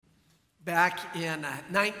Back in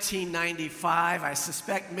 1995, I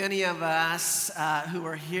suspect many of us who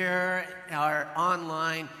are here or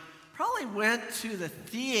online probably went to the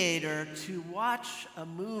theater to watch a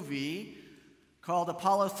movie called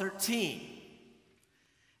Apollo 13.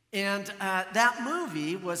 And that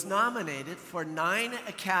movie was nominated for 9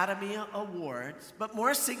 Academy Awards, but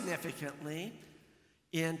more significantly,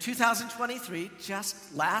 in 2023,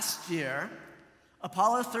 just last year,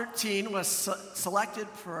 Apollo 13 was selected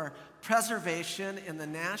for preservation in the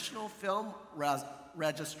National Film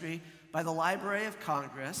Registry by the Library of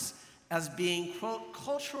Congress as being, quote,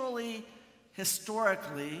 culturally,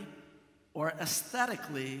 historically, or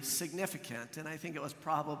aesthetically significant. And I think it was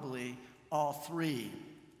probably all three.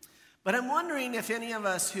 But I'm wondering if any of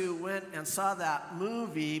us who went and saw that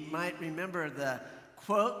movie might remember the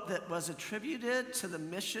quote that was attributed to the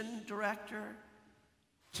mission director,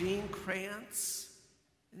 Gene Kranz.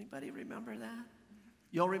 Anybody remember that?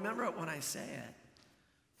 You'll remember it when I say it.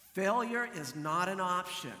 Failure is not an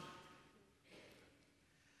option.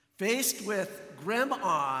 Faced with grim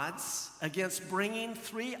odds against bringing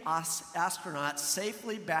 3 astronauts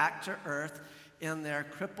safely back to Earth in their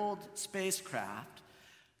crippled spacecraft,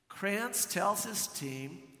 Kranz tells his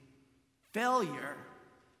team, failure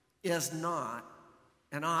is not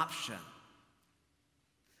an option.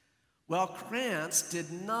 Well, Kranz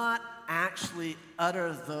did not actually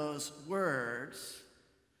utter those words.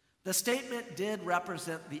 The statement did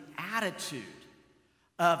represent the attitude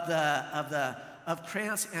of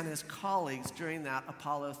Kranz and his colleagues during that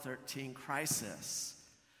Apollo 13 crisis.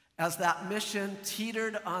 As that mission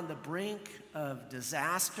teetered on the brink of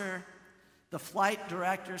disaster, the flight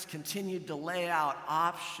directors continued to lay out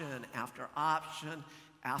option after option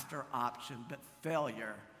after option, but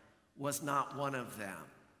failure was not one of them.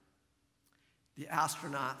 The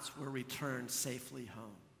astronauts were returned safely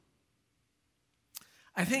home.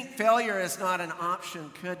 I think failure is not an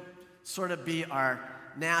option could sort of be our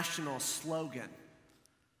national slogan,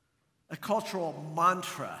 a cultural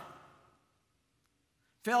mantra.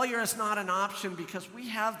 Failure is not an option because we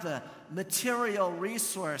have the material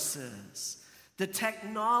resources, the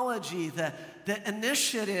technology, the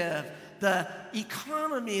initiative, the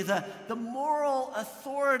economy, the moral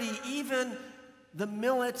authority, even the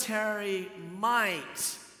military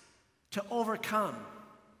might to overcome,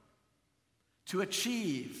 to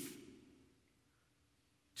achieve,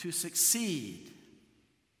 to succeed.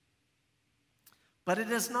 But it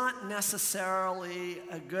is not necessarily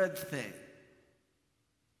a good thing,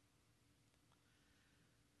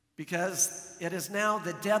 because it is now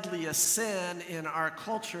the deadliest sin in our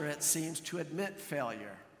culture, it seems, to admit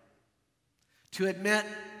failure, to admit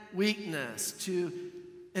weakness, to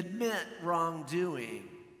admit wrongdoing.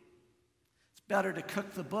 It's better to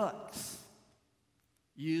cook the books,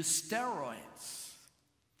 use steroids,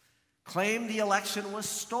 claim the election was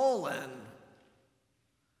stolen,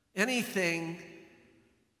 anything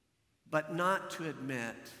but not to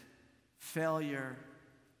admit failure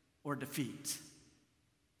or defeat.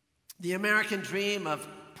 The American dream of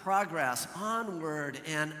progress, onward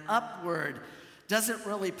and upward, doesn't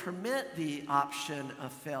really permit the option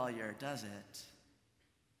of failure, does it?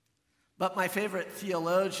 But my favorite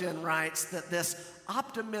theologian writes that this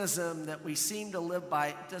optimism that we seem to live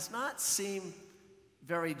by does not seem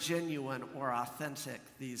very genuine or authentic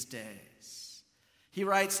these days. He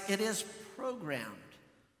writes, it is programmed,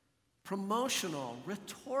 promotional,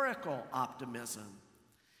 rhetorical optimism,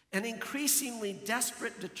 an increasingly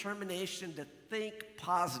desperate determination to think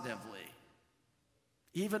positively,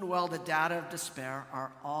 even while the data of despair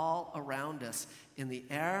are all around us, in the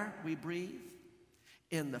air we breathe,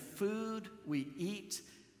 in the food we eat,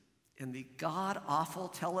 in the god-awful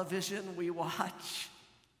television we watch,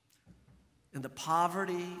 in the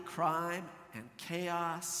poverty, crime, and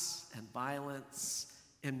chaos and violence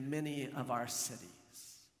in many of our cities.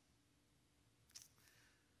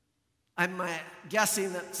 I'm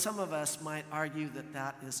guessing that some of us might argue that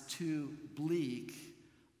that is too bleak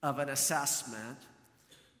of an assessment,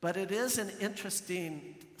 but it is an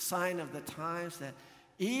interesting sign of the times that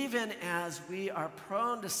even as we are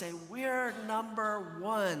prone to say we're number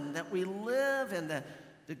one, that we live in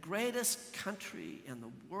the greatest country in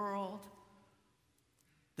the world,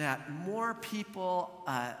 that more people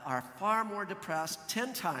are far more depressed,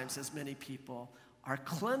 10 times as many people are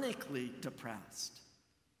clinically depressed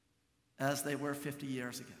as they were 50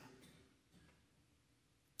 years ago.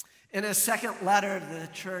 In his second letter to the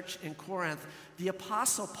church in Corinth, the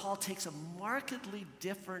Apostle Paul takes a markedly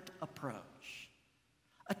different approach,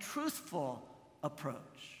 a truthful approach,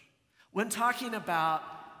 when talking about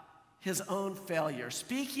his own failure,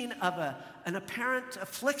 speaking of an apparent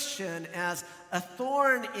affliction as a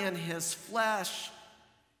thorn in his flesh,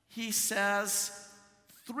 he says,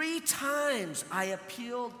 3 times I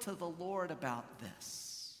appealed to the Lord about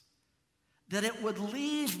this, that it would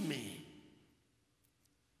leave me.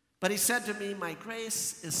 But he said to me, my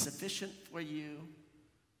grace is sufficient for you,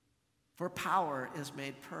 for power is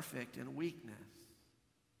made perfect in weakness.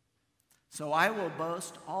 So I will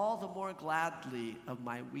boast all the more gladly of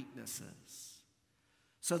my weaknesses,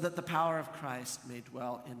 so that the power of Christ may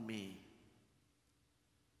dwell in me.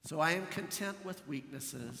 So I am content with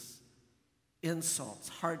weaknesses, insults,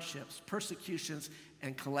 hardships, persecutions,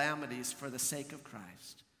 and calamities for the sake of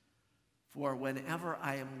Christ. For whenever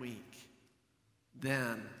I am weak,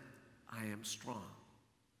 then I am strong.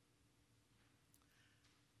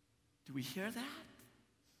 Do we hear that?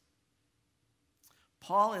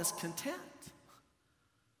 Paul is content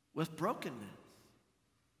with brokenness,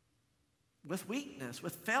 with weakness,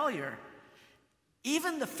 with failure,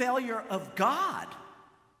 even the failure of God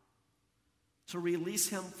to release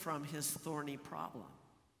him from his thorny problem.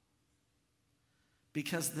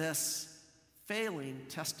 Because this failing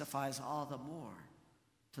testifies all the more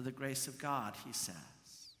to the grace of God, he says.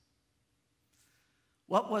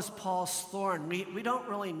 What was Paul's thorn? We don't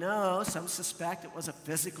really know. Some suspect it was a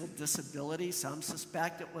physical disability. Some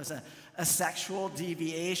suspect it was a sexual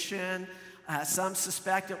deviation. Some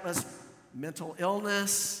suspect it was mental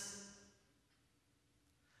illness.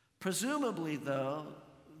 Presumably, though,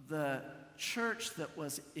 the church that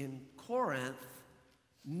was in Corinth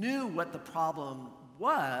knew what the problem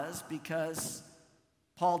was because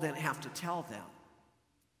Paul didn't have to tell them.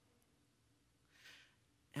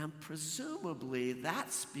 And presumably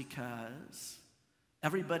that's because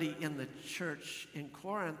everybody in the church in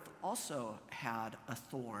Corinth also had a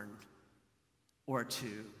thorn or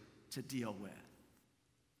two to deal with.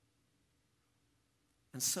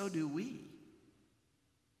 And so do we,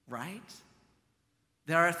 right?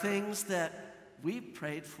 There are things that we've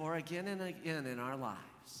prayed for again and again in our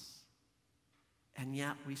lives, and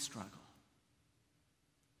yet we struggle.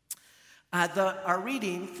 Our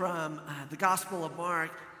reading from the Gospel of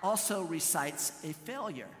Mark also recites a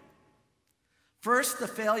failure. First, the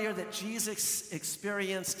failure that Jesus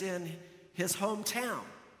experienced in his hometown.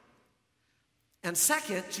 And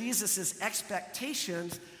second, Jesus'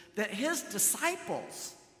 expectations that his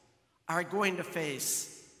disciples are going to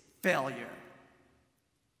face failure.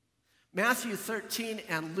 Matthew 13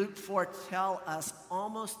 and Luke 4 tell us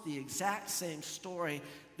almost the exact same story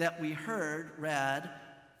that we read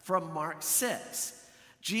from Mark 6.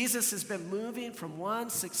 Jesus has been moving from one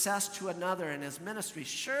success to another in his ministry.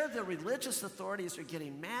 Sure, the religious authorities are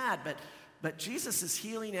getting mad, but Jesus is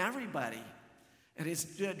healing everybody. And he's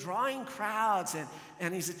drawing crowds,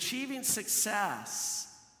 and he's achieving success.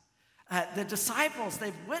 The disciples,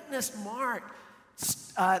 they've witnessed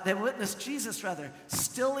Jesus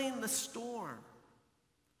stilling the storm.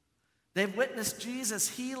 They've witnessed Jesus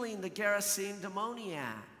healing the Gerasene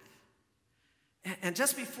demoniac. And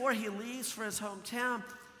just before he leaves for his hometown,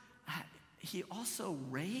 he also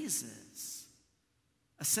raises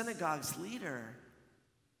a synagogue's leader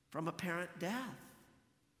from apparent death.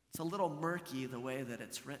 It's a little murky the way that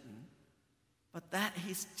it's written, but that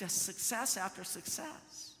he's just success after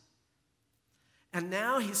success. And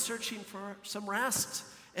now he's searching for some rest,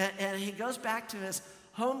 and he goes back to his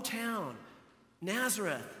hometown,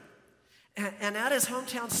 Nazareth. And at his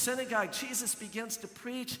hometown synagogue, Jesus begins to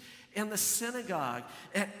preach in the synagogue.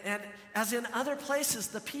 And as in other places,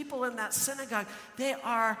 the people in that synagogue, they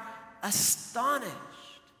are astonished.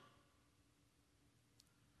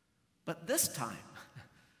 But this time,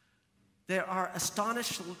 they are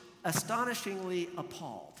astonishingly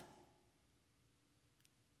appalled.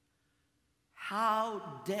 How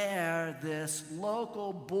dare this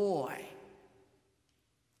local boy,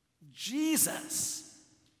 Jesus,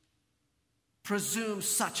 presume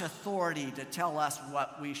such authority to tell us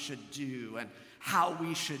what we should do and how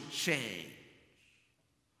we should change?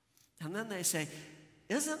 And then they say,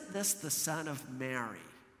 isn't this the son of Mary?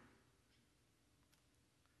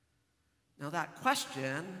 Now that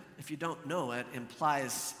question, if you don't know it,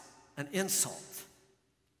 implies an insult.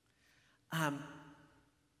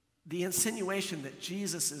 The insinuation that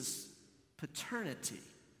Jesus' paternity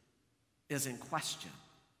is in question.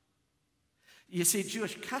 You see,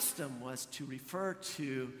 Jewish custom was to refer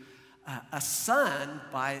to a son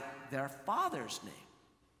by their father's name.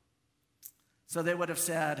 So they would have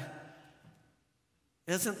said,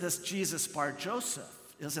 isn't this Jesus bar Joseph?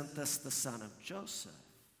 Isn't this the son of Joseph?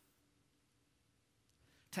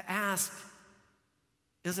 To ask,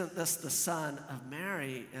 isn't this the son of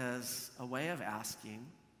Mary, is a way of asking,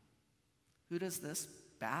 Who does this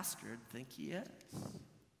bastard think he is?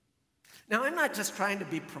 Now, I'm not just trying to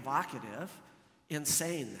be provocative in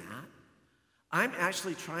saying that. I'm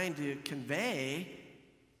actually trying to convey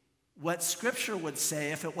what Scripture would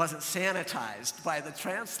say if it wasn't sanitized by the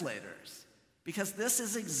translators. Because this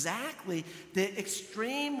is exactly the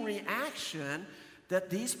extreme reaction that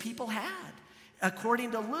these people had.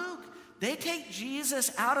 According to Luke, they take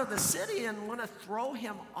Jesus out of the city and want to throw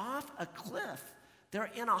him off a cliff.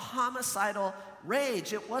 They're in a homicidal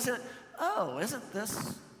rage. It wasn't, oh, isn't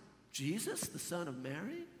this Jesus, the son of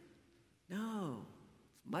Mary? No,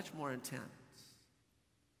 it's much more intense.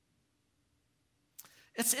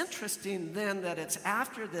 It's interesting then that it's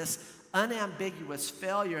after this unambiguous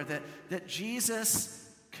failure that Jesus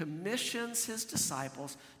commissions his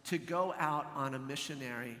disciples to go out on a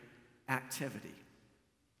missionary activity.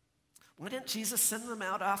 Why didn't Jesus send them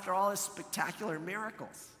out after all his spectacular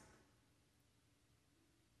miracles?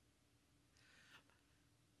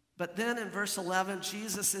 But then in verse 11,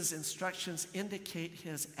 Jesus' instructions indicate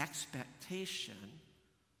his expectation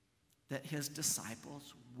that his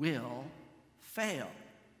disciples will fail.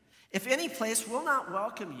 If any place will not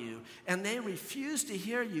welcome you and they refuse to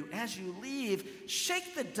hear you as you leave,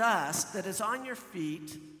 shake the dust that is on your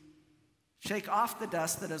feet, shake off the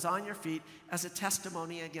dust that is on your feet as a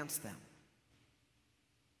testimony against them.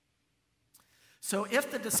 So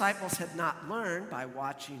if the disciples had not learned by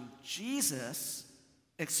watching Jesus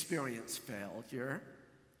experience failure,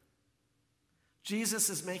 Jesus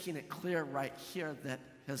is making it clear right here that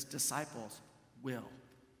his disciples will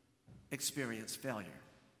experience failure.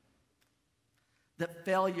 That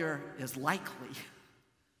failure is likely.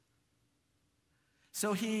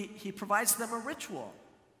 So he provides them a ritual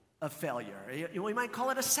of failure. We might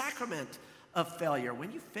call it a sacrament of failure.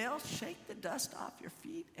 When you fail, shake the dust off your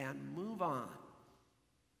feet and move on.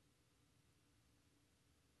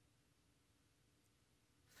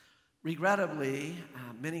 Regrettably,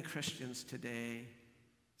 many Christians today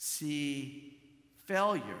see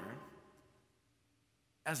failure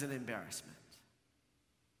as an embarrassment,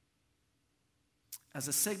 as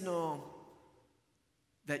a signal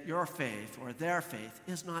that your faith or their faith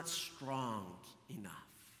is not strong enough.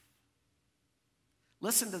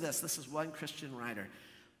 Listen to this. This is one Christian writer.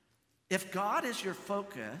 If God is your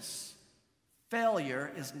focus,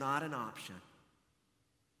 failure is not an option.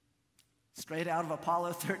 Straight out of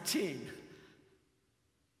Apollo 13.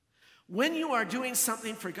 When you are doing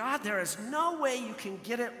something for God, there is no way you can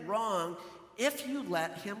get it wrong if you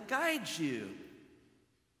let him guide you.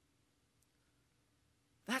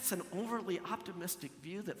 That's an overly optimistic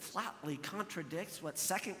view that flatly contradicts what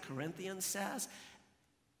 2 Corinthians says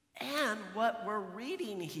and what we're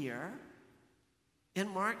reading here in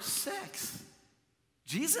Mark 6.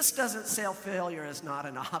 Jesus doesn't say failure is not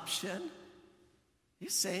an option.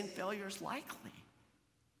 He's saying failure is likely.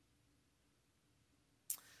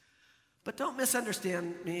 But don't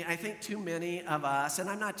misunderstand me. I think too many of us, and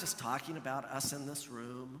I'm not just talking about us in this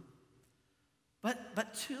room,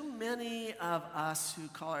 but too many of us who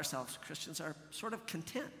call ourselves Christians are sort of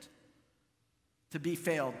content to be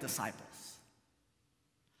failed disciples.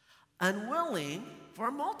 Unwilling, for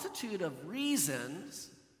a multitude of reasons,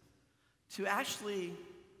 to actually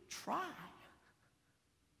try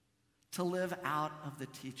to live out of the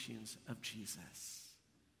teachings of Jesus.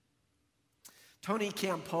 Tony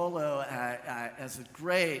Campolo is a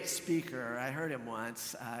great speaker. I heard him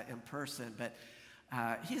once in person, but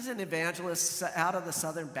he's an evangelist out of the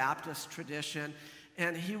Southern Baptist tradition,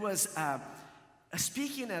 and he was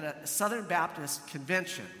speaking at a Southern Baptist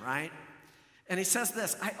convention, right? And he says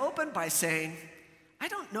this, I opened by saying, I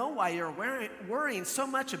don't know why you're worrying so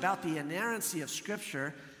much about the inerrancy of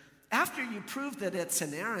Scripture. After you prove that it's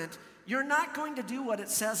inerrant, you're not going to do what it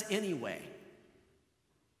says anyway.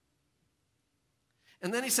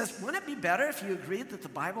 And then he says, wouldn't it be better if you agreed that the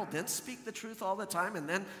Bible didn't speak the truth all the time, and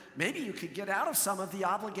then maybe you could get out of some of the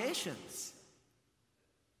obligations?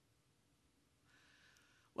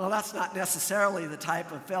 Well, that's not necessarily the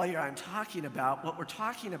type of failure I'm talking about. What we're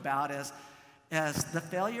talking about is the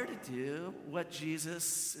failure to do what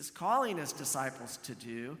Jesus is calling his disciples to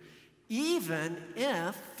do, even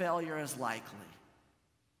if failure is likely.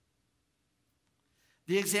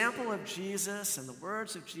 The example of Jesus and the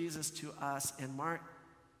words of Jesus to us in Mark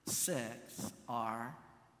 6 are,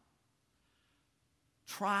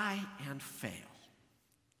 try and fail,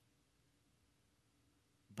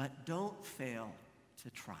 but don't fail to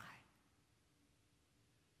try.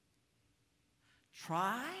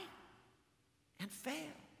 Try and fail,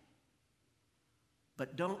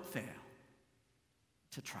 but don't fail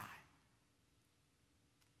to try.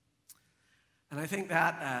 And I think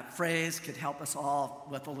that phrase could help us all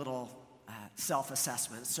with a little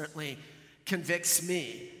self-assessment. It certainly convicts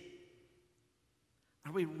me.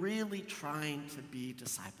 Are we really trying to be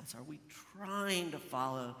disciples? Are we trying to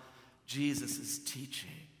follow Jesus'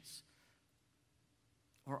 teachings?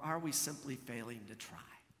 Or are we simply failing to try?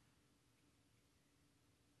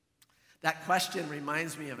 That question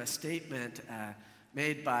reminds me of a statement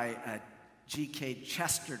made by G.K.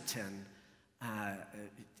 Chesterton.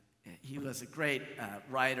 He was a great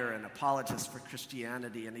writer and apologist for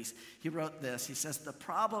Christianity, and he wrote this. He says, "The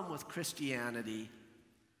problem with Christianity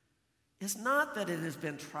is not that it has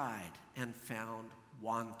been tried and found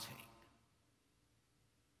wanting.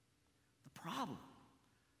 The problem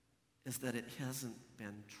is that it hasn't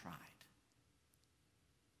been tried."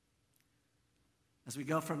 As we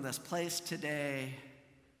go from this place today,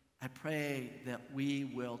 I pray that we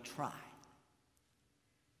will try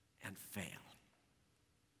and fail,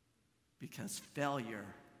 because failure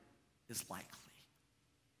is likely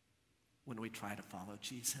when we try to follow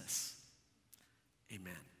Jesus.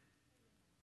 Amen.